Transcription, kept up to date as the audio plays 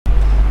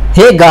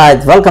Hey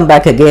guys, welcome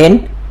back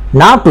again.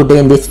 Now today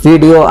in this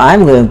video I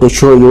am going to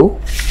show you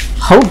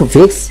how to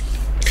fix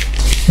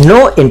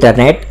no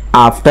internet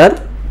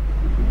after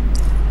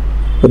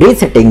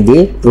resetting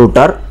the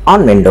router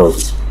on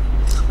Windows.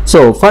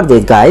 So for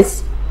this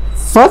guys,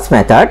 first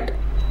method,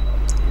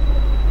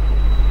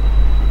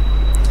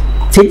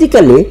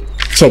 physically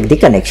check the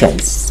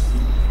connections,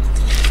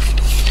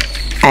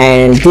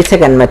 and the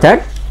second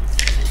method,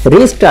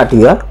 restart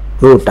your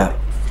router.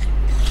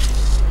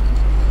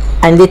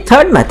 And the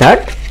third method,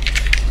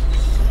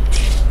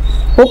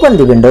 open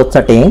the Windows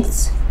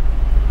settings.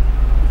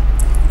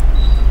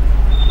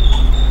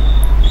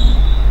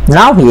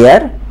 Now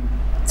here,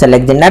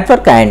 select the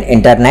network and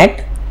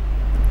internet.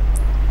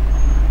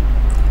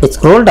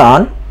 Scroll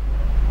down,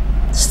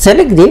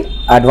 select the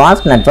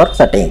advanced network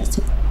settings.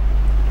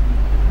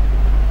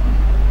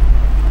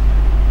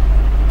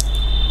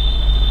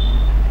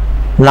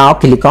 Now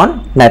click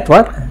on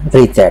network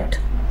reset.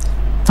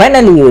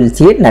 Finally you will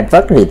see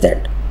network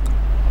reset.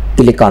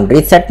 Click on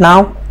reset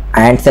now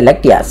and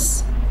select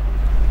yes.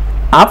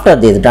 After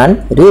this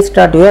done,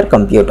 restart your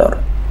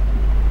computer.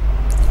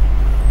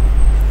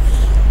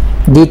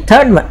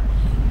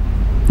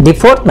 The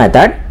fourth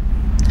method,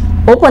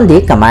 open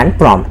the command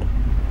prompt.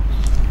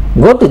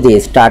 Go to the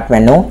start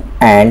menu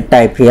and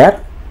type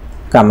here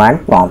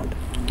command prompt.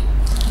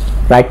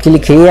 Right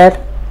click here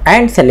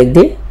and select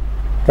the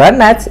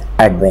run as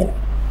admin.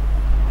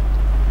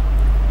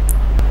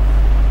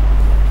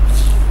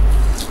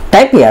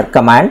 Type here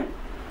command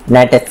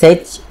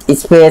netsh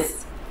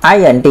space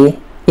int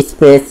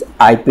space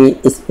ip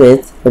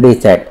space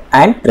reset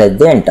and press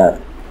the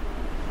enter.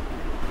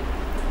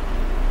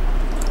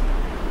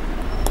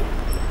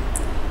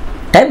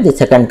 Type the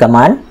second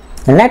command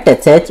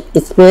netsh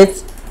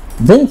space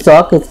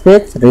winsock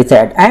space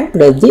reset and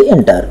press the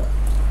enter.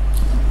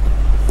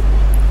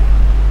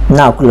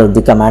 Now close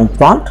the command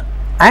prompt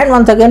and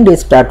once again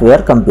restart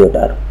your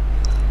computer.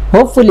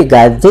 Hopefully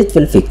guys, this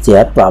will fix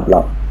your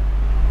problem.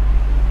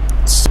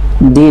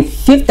 The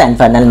fifth and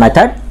final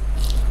method,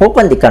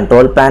 open the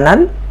control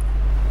panel,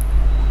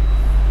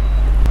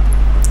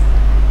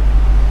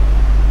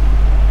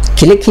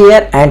 click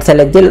here and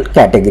select the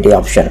category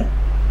option.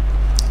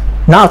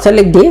 Now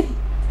select the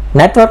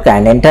network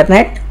and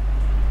internet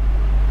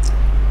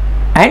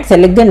and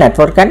select the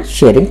network and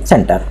sharing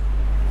center.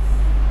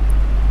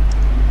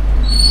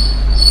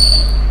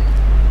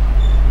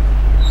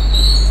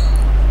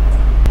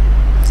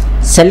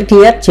 Select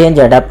here change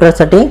adapter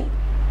setting.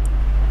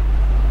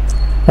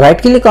 Right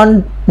click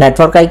on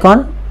network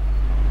icon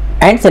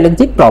and select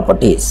the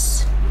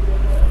properties.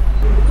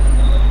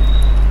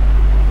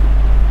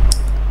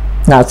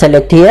 Now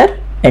select here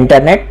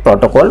internet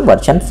protocol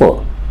version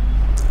 4.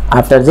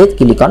 After this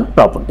click on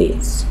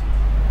properties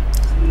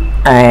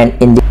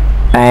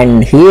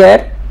and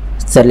here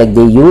select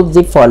the use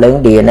the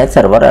following DNS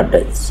server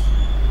address.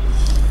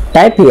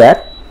 Type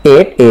here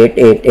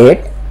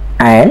 8888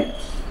 and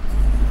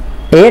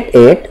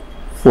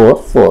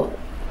 8844.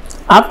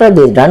 After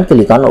this done,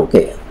 click on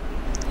OK.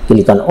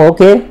 Click on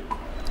OK,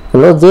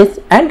 close this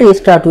and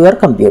restart your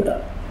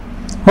computer.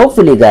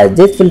 Hopefully guys,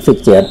 this will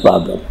fix your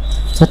problem.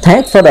 So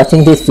thanks for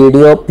watching this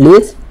video.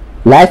 Please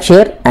like,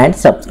 share and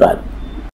subscribe.